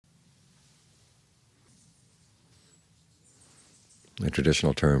The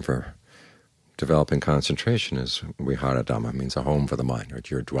traditional term for developing concentration is vihara Dhamma, means a home for the mind, or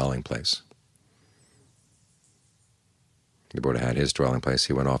your dwelling place. The Buddha had his dwelling place.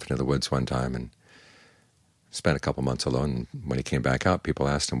 He went off into the woods one time and spent a couple months alone. And when he came back out, people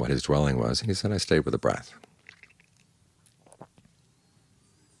asked him what his dwelling was, and he said, "I stayed with the breath."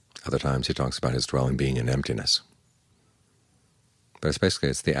 Other times he talks about his dwelling being in emptiness. But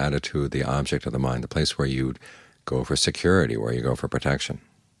it's the attitude, the object of the mind, the place where you go for security, where you go for protection.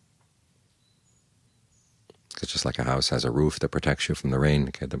 It's just like a house has a roof that protects you from the rain.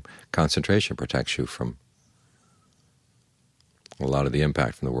 Okay, the concentration protects you from a lot of the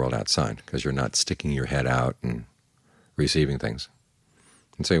impact from the world outside, because you're not sticking your head out and receiving things.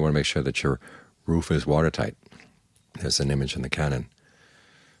 And so you want to make sure that your roof is watertight. There's an image in the canon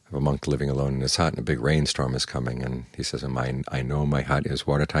of a monk living alone in his hut, and a big rainstorm is coming, and he says, I know my hut is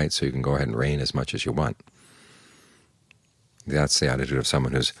watertight, so you can go ahead and rain as much as you want. That's the attitude of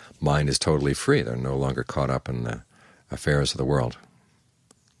someone whose mind is totally free. They're no longer caught up in the affairs of the world.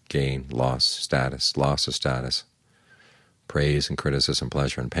 Gain, loss of status, praise and criticism,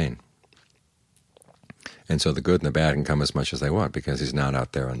 pleasure and pain. And so the good and the bad can come as much as they want, because he's not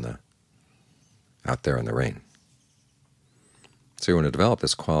out there in the rain. So you want to develop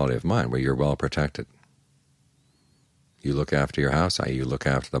this quality of mind where you're well protected. You look after your house, i.e. you look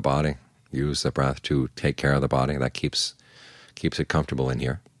after the body, use the breath to take care of the body. That keeps it comfortable in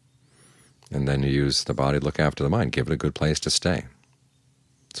here. And then you use the body to look after the mind, give it a good place to stay.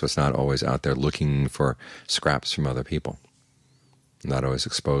 So it's not always out there looking for scraps from other people, not always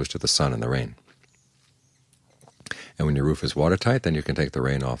exposed to the sun and the rain. And when your roof is watertight, then you can take the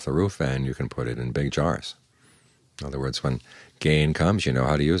rain off the roof and you can put it in big jars. In other words, when gain comes, you know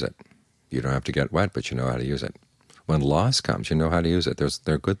how to use it. You don't have to get wet, but you know how to use it. When loss comes, you know how to use it.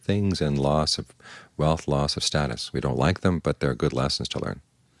 There are good things in loss of wealth, loss of status. We don't like them, but there are good lessons to learn.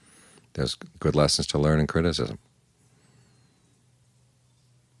 There's good lessons to learn in criticism.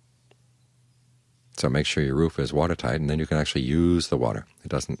 So make sure your roof is watertight, and then you can actually use the water. It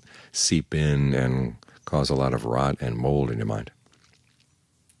doesn't seep in and cause a lot of rot and mold in your mind.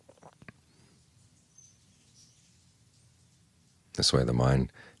 This way the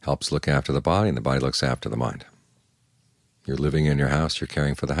mind helps look after the body, and the body looks after the mind. You're living in your house, you're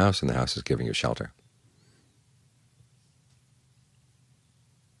caring for the house, and the house is giving you shelter.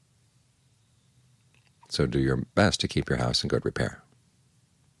 So do your best to keep your house in good repair.